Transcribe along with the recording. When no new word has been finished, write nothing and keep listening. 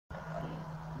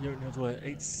You know what?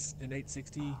 An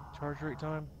 860 charge rate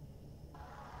time.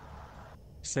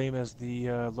 Same as the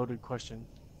loaded question.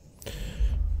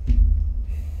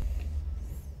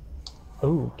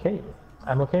 Okay,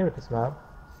 I'm okay with this map.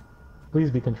 Please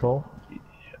be control.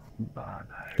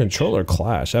 Control or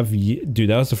Clash? Dude,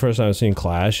 that was the first time I've seen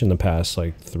Clash in the past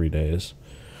like 3 days.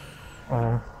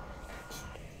 That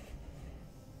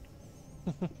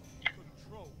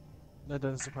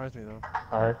doesn't surprise me though.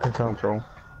 Alright, control.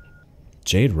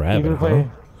 Jade Rabbit,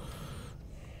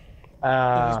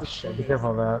 huh? Shit, be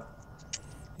careful of that.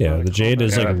 Yeah, the Jade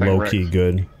is like low-key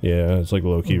good. Yeah, it's like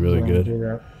low-key really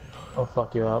good. I'll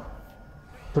fuck you up.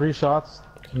 3 shots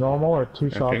normal or 2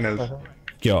 shots?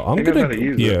 Yo, I'm gonna...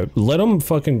 Yeah, let them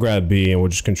fucking grab B and we'll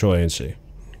just control A and C.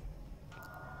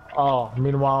 Oh,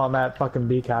 meanwhile I'm at fucking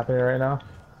B capping right now.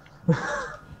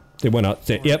 They went out.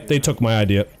 Yep, they took my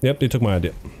idea. Yep, they took my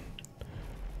idea.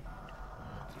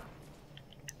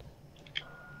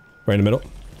 Right in the middle.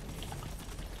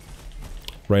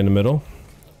 Right in the middle.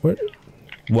 What?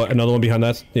 Another one behind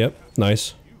that? Yep.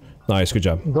 Nice. Nice. Good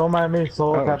job. Don't mind me.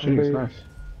 Solo captain B. Nice.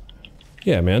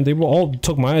 Yeah, man. They all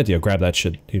took my idea. Grab that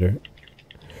shit, Eater.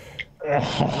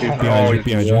 Behind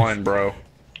you, one, bro.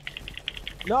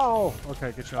 No.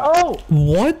 Okay. Good shot. Oh.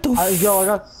 What the? Yo, I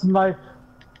got sniped.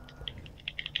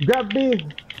 Grab B.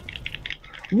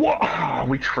 What?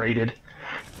 We traded.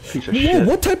 Piece of Whoa, shit.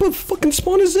 what type of fucking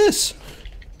spawn is this?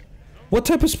 What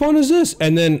type of spawn is this?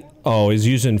 And then, oh, he's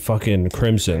using fucking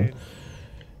Crimson.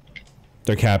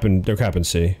 They're capping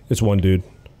C. It's one dude.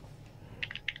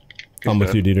 I'm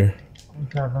with you, Dieter.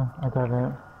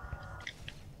 Okay.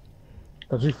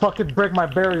 Don't you fucking break my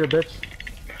barrier, bitch.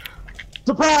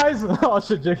 Surprise! Oh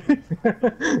shit, Jake.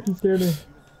 You scared me.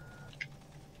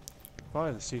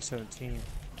 Probably the C-17.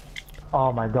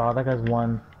 Oh my god, that guy's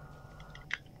one.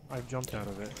 I jumped out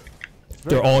of it.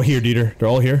 They're all here, Dieter. They're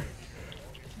all here.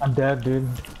 I'm dead, dude.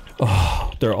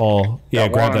 Oh, they're all... Yeah,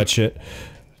 grab that shit.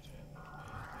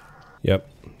 Yep.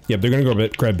 Yep, they're gonna go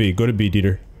grab B. Go to B,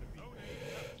 Dieter.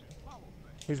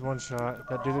 He's one shot.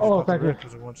 That dude thank you.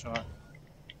 was a one shot.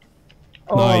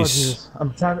 Oh, nice. Jesus.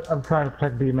 I'm trying to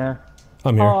protect B, man.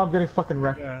 I'm here. Oh, I'm getting fucking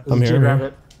wrecked. Yeah. I'm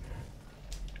here.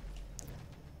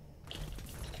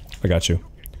 I got you.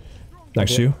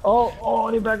 Next to you. Oh,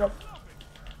 I need back up.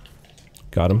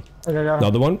 Got him. Okay, got him.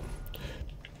 Another one.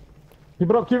 Keep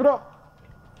it up.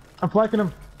 I'm flanking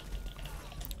him.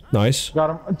 Nice. Got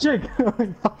him. Jake,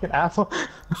 you fucking asshole.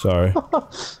 Sorry.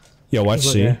 Yo, watch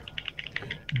C. Okay.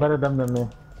 Better them than me.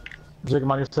 Jake,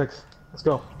 I'm on your 6. Let's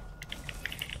go.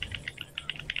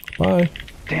 Bye.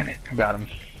 Damn it. I got him.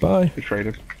 Bye. We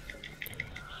traded.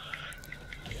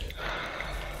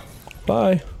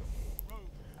 Bye.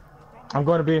 I'm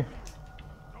going to B.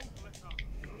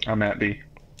 I'm at B.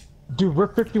 Dude, we're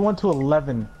 51 to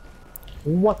 11.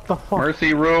 What the fuck?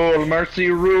 Mercy rule. Mercy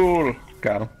rule.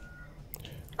 Got him.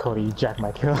 Cody, you jacked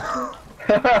my kill.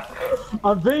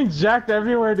 I'm being jacked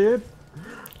everywhere, dude.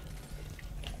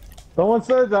 Someone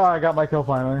said I got my kill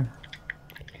finally.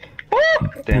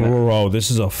 Damn it. Bro,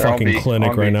 this is a fucking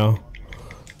clinic right now.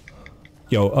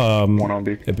 Yo, one on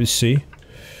B. C.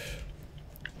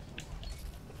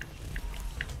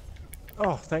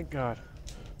 Oh, thank God.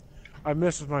 I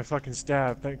missed with my fucking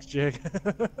stab. Thanks, Jake.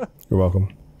 You're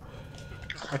welcome.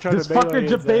 I tried this to fucking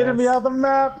debated me out the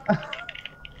map.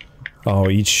 Oh,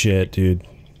 eat shit, dude.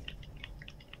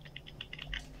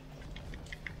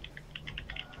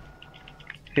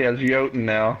 He has Jotun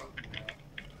now.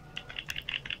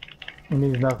 He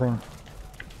means nothing.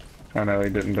 I know he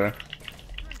didn't die.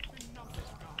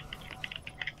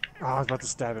 Oh, I was about to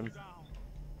stab him.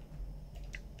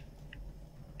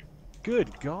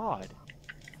 Good God.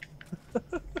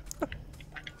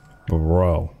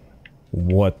 Bro.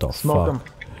 What the Smoke fuck?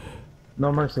 him.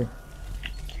 No mercy.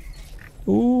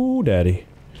 Ooh, daddy.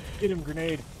 Get him,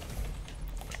 grenade.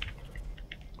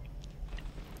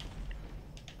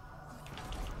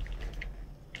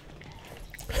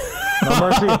 No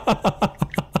mercy.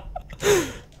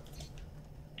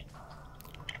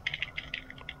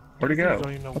 Where'd he go?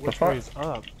 Don't even know What the which fuck? way is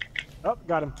up. Oh,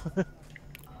 got him.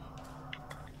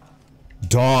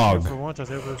 Dog. For once, I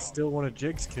was able to steal one of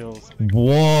Jake's kills.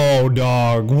 Whoa,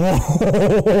 dog.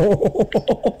 Whoa.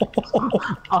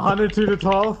 102 to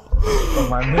 12. Oh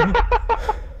my man.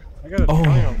 I got a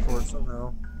triumph for it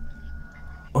somehow.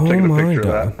 Oh my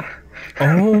God.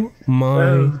 Oh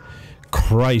my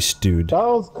Christ, dude. That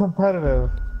was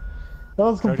competitive. That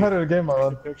was competitive game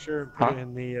mode. Take a picture and put it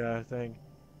in the thing.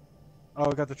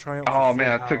 Oh, I got the triumph. Oh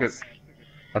man, I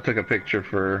took a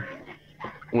picture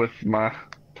with my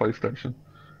PlayStation.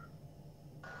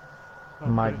 Oh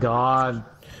my God.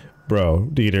 Bro,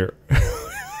 Dieter.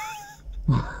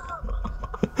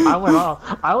 I went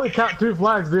off. I only count 2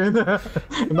 flags, dude.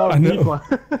 No, I know. flag.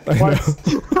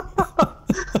 Twice.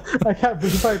 I got B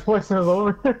flag twice and it was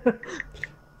over.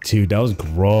 Dude, that was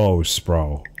gross,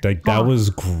 bro. Like, that was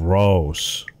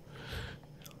gross.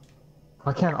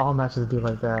 Why can't all matches be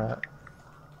like that?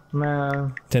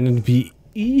 Man. Tended to be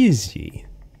easy.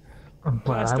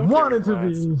 But I I still wanted to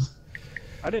can't be.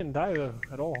 I didn't die though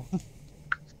at all.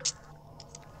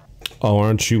 Oh,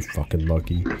 aren't you fucking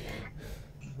lucky?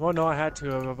 Well, no, I had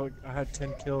to. I had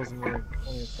 10 kills and like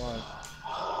only 5.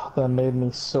 That made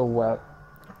me so wet.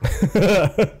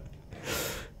 That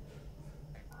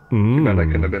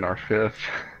could have been our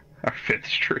 5th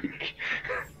streak.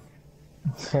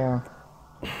 Yeah.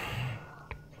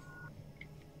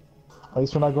 At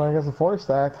least we're not going against a 4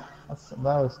 stack. That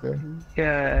was good.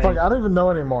 Yeah. Fuck, I don't even know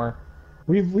anymore.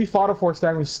 We fought a 4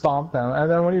 stack, we stomped them,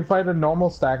 and then when you fight a normal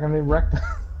stack, and they wrecked them.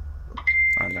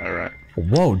 I know, right?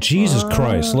 Whoa, Jesus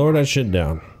Christ, lower that shit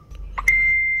down.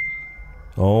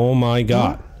 Oh my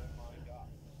god.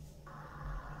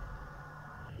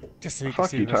 Just so you can Fuck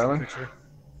see you, the rest of the Tyler. picture.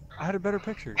 I had a better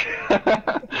picture.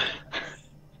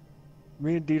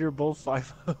 Me and Dieter both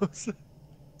 5-0s.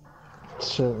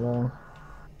 Shit, man.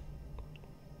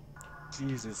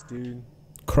 Jesus, dude.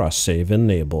 Cross save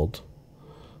enabled.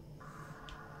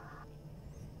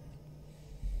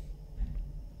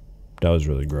 That was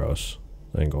really gross.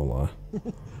 I ain't gonna lie.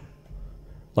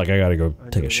 Like, I gotta go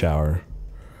take a shower.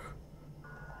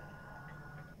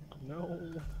 No.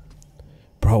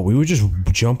 Bro, we were just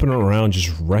jumping around,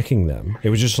 just wrecking them. It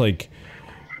was just like...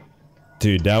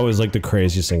 Dude, that was like the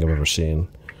craziest thing I've ever seen.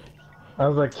 That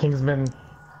was like Kingsman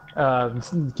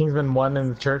 1 in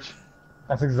the church.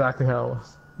 That's exactly how it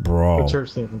was. Bro. The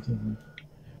church scene from Kingsman.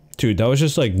 Dude, that was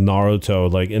just like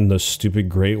Naruto, like in the stupid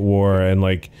Great War, and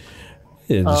like...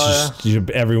 It's just...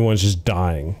 Everyone's just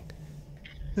dying.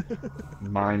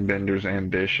 Mindbender's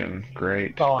ambition.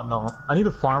 Great. Oh no. I need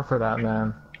a farm for that,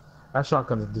 man. That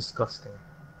shotgun is disgusting.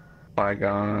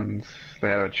 Bygones. They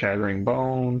had a chattering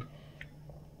bone.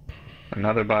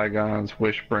 Another bygones.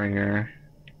 Wishbringer.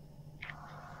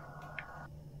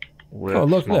 Oh,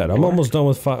 look at that. I'm almost done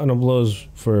with final blows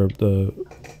for the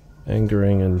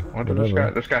angering and What did this guy?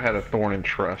 whatever. This guy had a thorn in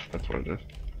trust. That's what it is.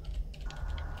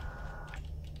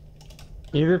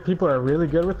 Either people are really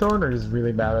good with Thorn or just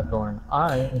really bad at Thorn.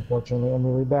 I, unfortunately, am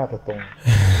really bad at Thorn.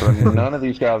 So, I mean, none of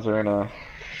these guys are in a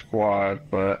squad,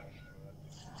 but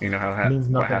you know how Means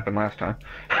what nothing. happened last time.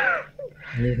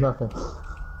 It means nothing.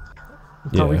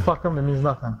 Until we Yeah. fuck them, it means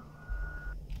nothing.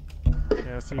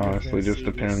 Yeah, so you guys Honestly, can just see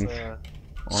depends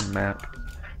This, on map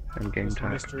and game this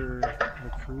time. Mr.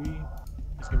 McCree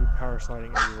is gonna be power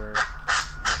sliding everywhere.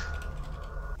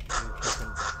 And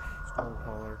fucking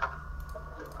Stormcaller.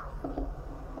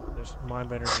 There's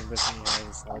Mindbenders and missing. He has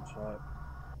a slide shot.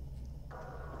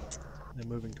 The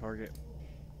moving target.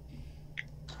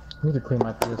 I need to clean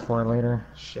my PS4 later.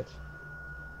 Shit.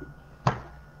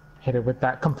 Hit it with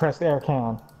that compressed air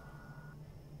can.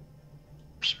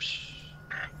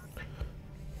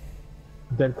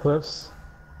 Dead cliffs.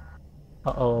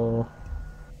 Uh-oh.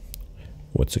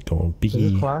 What's it going to Is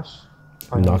this be? Flash?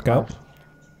 Oh, yeah, Knockout?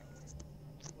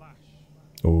 Flash.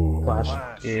 Ooh. Flash.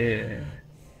 Flash. Yeah.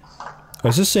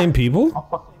 Is this the same people? Oh,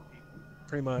 fuck.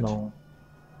 Pretty much. No.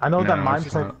 I know No, that it's mind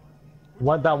just flick.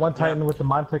 not. That one Titan with the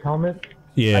mind flick helmet?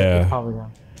 Yeah. Probably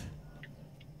him.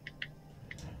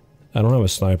 I don't have a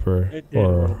sniper It did a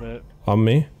little or bit. on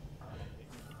me.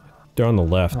 They're on the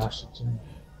left. Ah, shit, Jimmy.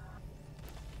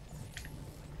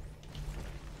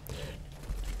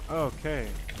 Okay.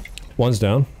 One's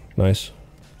down. Nice.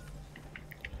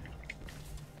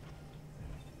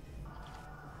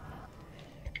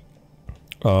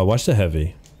 Watch the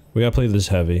heavy. We gotta play this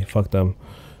heavy. Fuck them.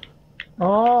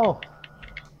 Oh!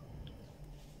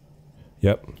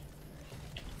 Yep.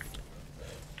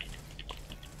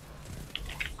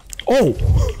 Oh!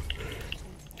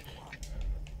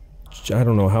 I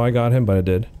don't know how I got him, but I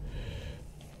did.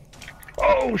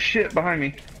 Oh shit! Behind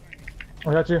me.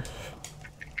 I got you.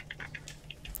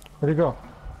 Where'd he go?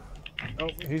 Oh,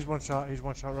 he's one shot. He's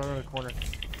one shot right around the corner.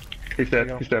 He's There you dead.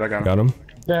 go. He's dead. I got him. Got him.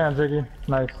 Damn, Jiggy.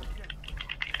 Nice.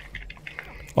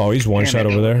 Oh, he's one Damn shot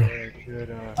it. over there. Very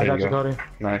good. I There got you you, go. Cody.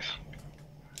 Nice.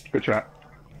 Good shot.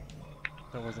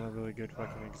 That wasn't a really good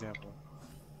fucking example.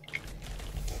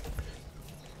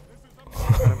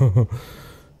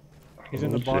 He's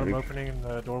in the Oh, bottom shit. opening in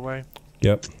the doorway.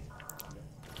 Yep.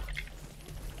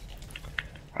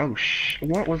 Oh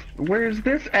what was? Where's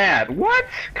this at? What?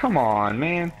 Come on,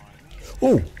 man.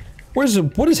 Oh, where's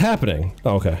it? What is happening?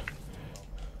 Oh, okay.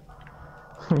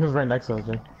 He was right next to us,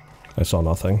 Jig. I saw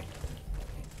nothing.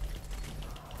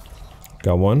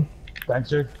 Got one. Thanks,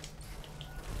 Jig.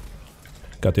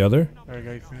 Got the other? There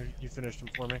you go. You finished him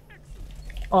for me.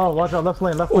 Oh, watch out, left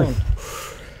lane, left lane.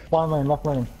 Spawn lane, left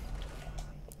lane.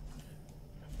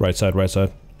 Right side, right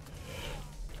side.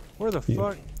 Where the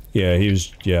fuck? Yeah, he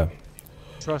was, yeah.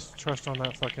 Trust on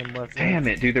that fucking left. Damn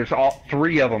it, dude. There's all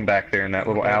 3 of them back there in that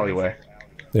little alleyway.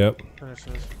 Yep.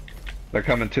 Finishes. They're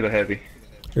coming to the heavy.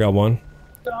 I got one.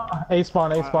 A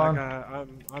spawn, A spawn.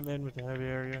 I'm in with the heavy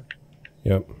area.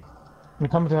 Yep. I'm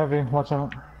coming to heavy, watch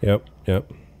out. Yep,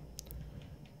 yep.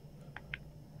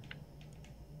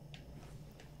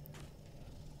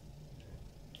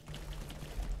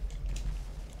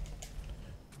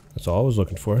 That's all I was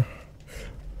looking for.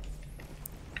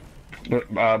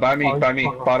 By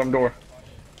me, bottom door.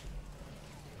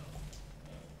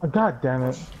 Oh, God damn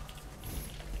it.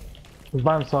 He's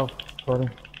by himself, Cody.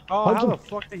 Oh, how the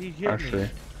fuck did he hit me?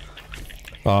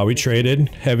 We traded.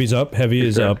 Heavy's up. Heavy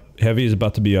is up. Heavy is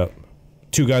about to be up.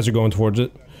 2 guys are going towards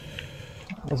it.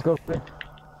 Let's go.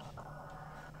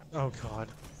 Oh god.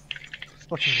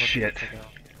 Shit.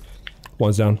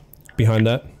 One's down. Behind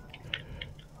that.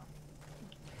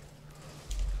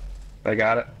 I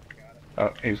got it.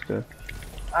 Oh, he's dead.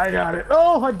 I got it.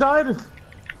 Oh, I died.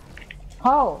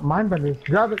 How? Mind bending.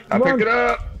 Grab it. I picked it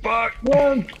up. Fuck.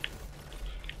 Run.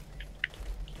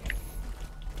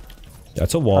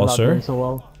 That's a wall, I'm not sir. doing so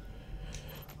well.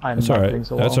 I'm That's not alright. doing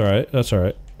so That's well. alright. That's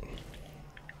alright.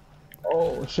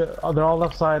 Oh shit. Oh, they're all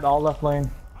left side, all left lane.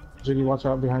 Jiggy, watch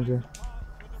out behind you.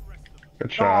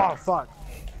 Good shot. Oh fuck.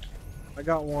 I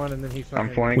got one and then he fucking...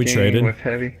 I'm flanking We traded. with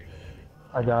heavy.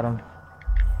 I got him.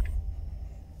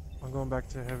 I'm going back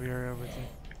to heavy area with you.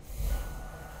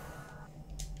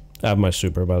 I have my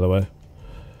super, by the way.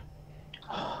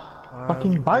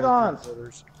 Fucking bygones!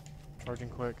 Charging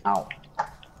quick. Ow.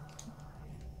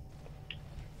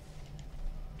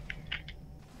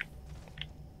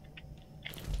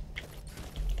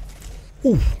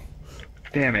 Oof.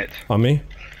 Damn it. On me?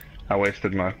 I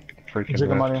wasted my freaking Jigga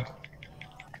vest. money.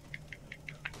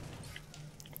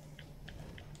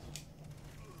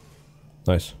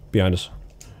 Nice. Behind us.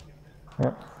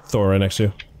 Yep. Thor right next to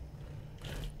you.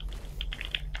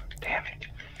 Damn it.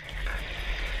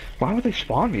 Why would they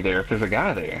spawn me there if there's a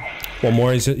guy there? One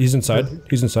more. He's inside.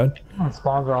 He's inside.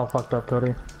 Spawns are all fucked up,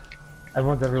 Cody.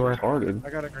 Everyone's everywhere. Retarded.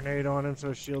 I got a grenade on him so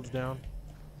his shield's down.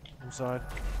 Inside.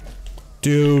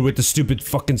 Dude, with the stupid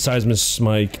fucking seismic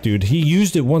smite, dude. He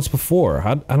used it once before.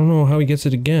 I don't know how he gets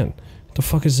it again. What the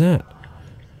fuck is that?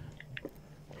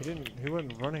 He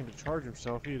wasn't running to charge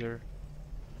himself either.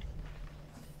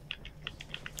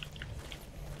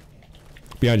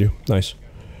 Behind you. Nice.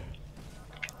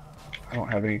 I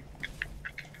don't have any.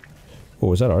 Oh,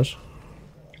 was that ours?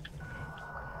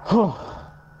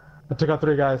 I took out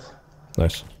 3 guys.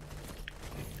 Nice.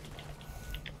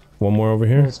 One more over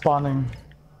here. He's spawning.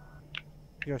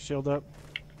 You got shield up.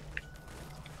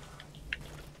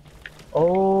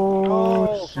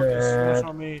 Oh, fucking smash shit.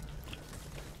 on me.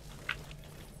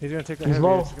 He's gonna take the He's heavy.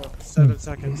 low. It's got 7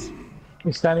 seconds.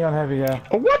 He's standing on heavy, yeah.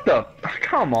 Oh, what the?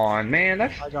 Come on, man.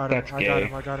 That's I got him. that's I gay. got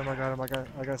him. I got him. I got him.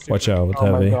 I got super. Watch out with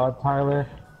Oh my heavy. god, Tyler.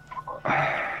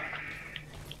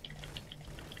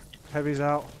 Heavy's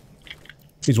out.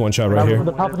 He's one shot right Grab him here. with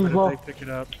the top of these low. They pick it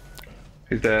up.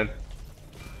 He's dead.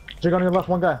 Jig on your left,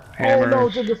 one guy. Hammer. Oh no,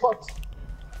 Jig, you're fucked.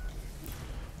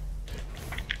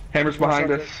 Hammer's behind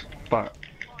us. Fuck.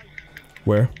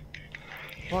 Where?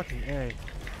 Fucking A.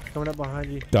 Coming up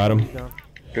behind you. Got him. He's down.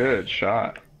 Good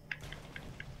shot.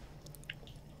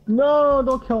 No,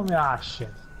 don't kill me. Ah, shit.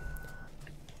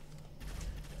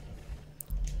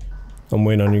 I'm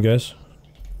waiting on you guys.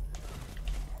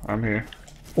 I'm here.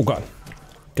 Oh god.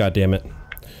 God damn it.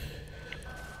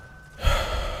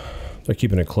 They're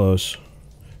keeping it close.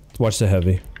 Watch the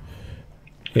heavy.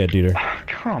 Yeah, Dieter.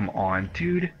 Come on,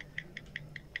 dude.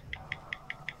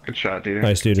 Good shot, dude.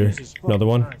 Nice, Dieter. Jesus Another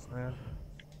one. Christ, man.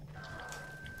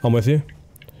 I'm with you.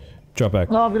 Drop back.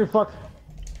 No, I'm getting fucked.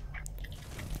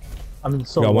 I'm in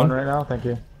solo Got one? right now, thank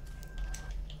you.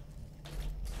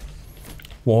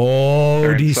 Whoa,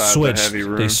 They're he inside the switched. heavy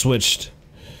room. They switched.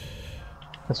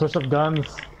 I switched up guns.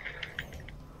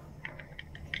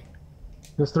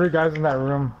 There's 3 guys in that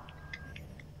room.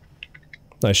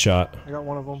 Nice shot. I got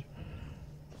one of them.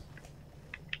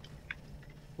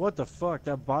 What the fuck?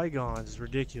 That bygones is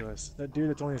ridiculous. That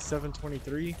dude that's only a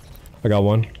 723. I got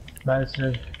one. Nice,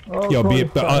 Jig. Oh, Yo, Cody,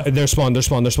 they're spawn, they're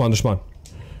spawn, they're spawn, they're spawn.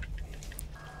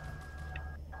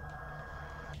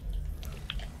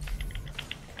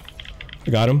 I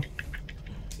got him.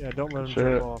 Yeah, don't let him Shit.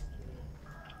 jump off.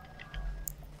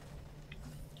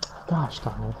 Gosh,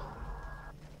 darn it.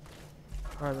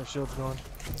 Alright, their shield's gone.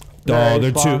 Oh, Nice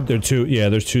they're spawn. two. They're two. Yeah,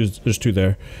 there's two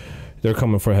there. They're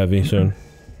coming for heavy soon.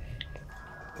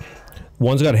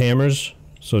 One's got hammers,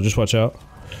 so just watch out.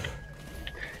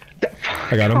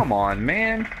 I got him. Come on,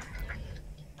 man.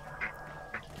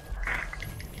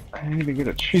 I didn't even get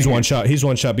a chance. He's one shot. He's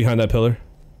one shot behind that pillar.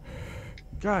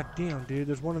 God damn, dude.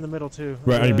 There's one in the middle too.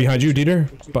 Right behind you,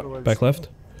 Dieter. Back left.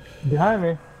 Behind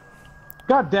me.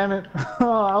 God damn it.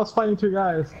 Oh, I was fighting 2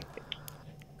 guys.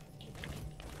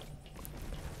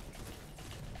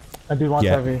 That dude wants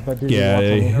heavy. That dude wants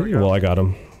heavy. Well, I got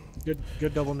him.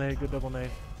 Good double nade. Good double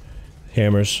nade.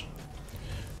 Hammers.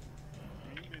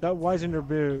 That Weisinger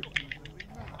boot.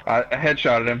 I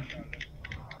headshotted him.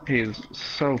 He is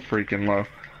so freaking low.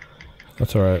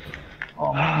 That's alright.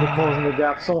 Oh, they're closing the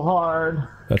gap so hard.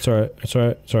 That's alright. That's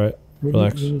alright. It's alright.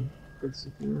 Relax. Good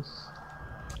CPUs.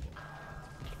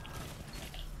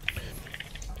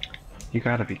 You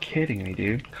gotta be kidding me,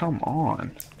 dude. Come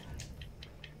on.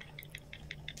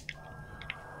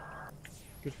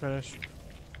 Good finish.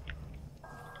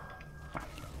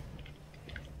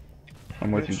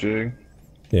 I'm with you, Jig.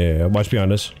 Yeah, watch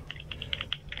behind us.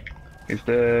 He's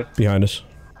dead. Behind us.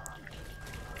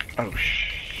 Oh,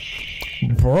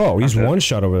 Bro, he's one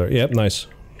shot over there. Yep, nice.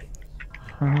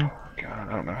 God, I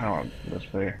don't know how I was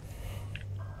there.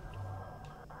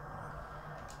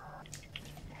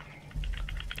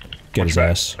 Get his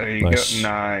ass. There you Nice. go.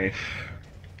 Nice.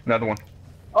 Another one.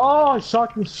 Oh,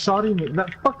 shotting me.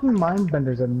 That fucking mind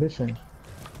bender's a mission.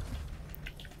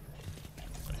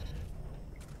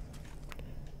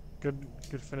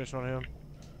 Good finish on him.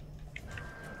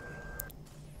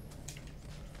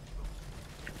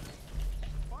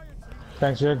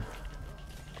 Thanks, Jig.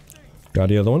 Got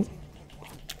the other one.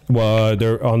 Well,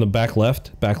 they're on the back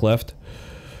left. Back left.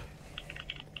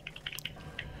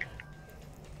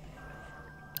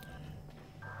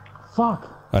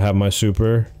 Fuck. I have my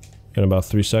super in about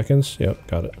 3 seconds. Yep,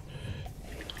 got it.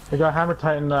 They got Hammer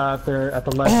Titan there at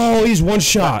the left. Oh, he's one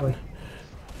shot.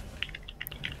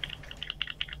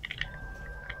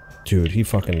 Dude, he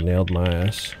fucking nailed my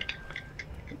ass.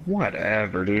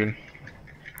 Whatever, dude.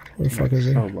 Where the fuck is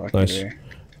he? So lucky Nice. there.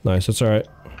 Nice, that's alright.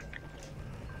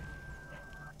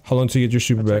 How long till you get your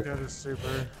super I took back? out his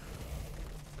super.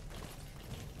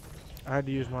 I had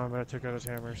to use mine, but I took out his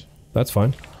hammers. That's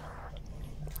fine.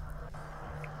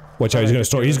 Watch out, he's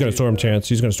gonna storm chance.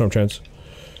 He's gonna storm chance.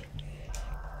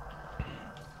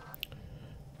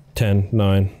 10,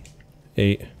 9,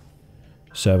 8,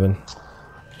 7.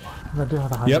 I do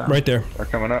have a high Yep, ground. right there. They're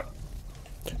coming up.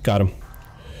 Got him.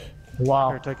 Wow.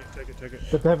 Here, take it.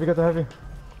 Get the heavy, get the heavy.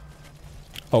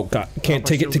 Oh god, can't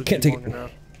take it, can't take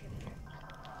it.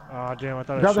 Ah, damn, I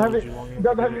thought I Grab the shielded heavy. you long enough.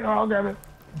 Grab the heavy. Oh, I'll grab it.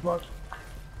 Fuck.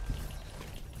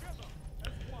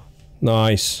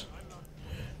 Nice.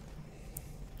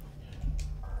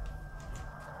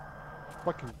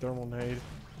 Fucking thermal nade.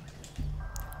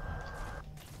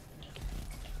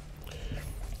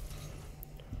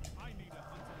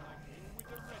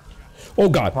 Oh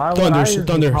god, Why would I use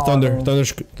thunder,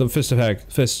 the the fist of hag,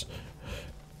 fist.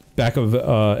 Back of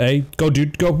A. Go,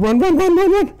 dude, go, run. God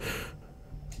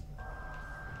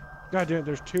damn it,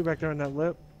 there's 2 back there in that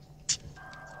lip.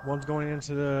 One's going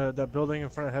into that building in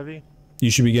front of heavy.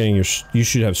 You should be getting you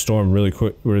should have storm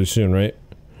really soon, right?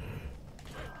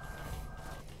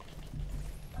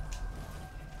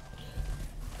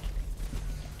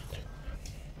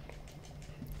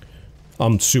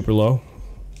 I'm super low.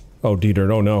 Oh,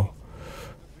 Dieter, oh no.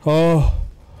 Oh.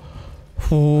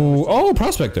 Ooh. Oh,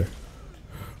 prospector.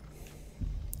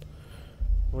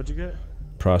 What'd you get?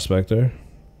 Prospector.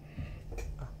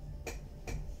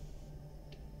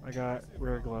 I got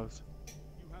rare gloves.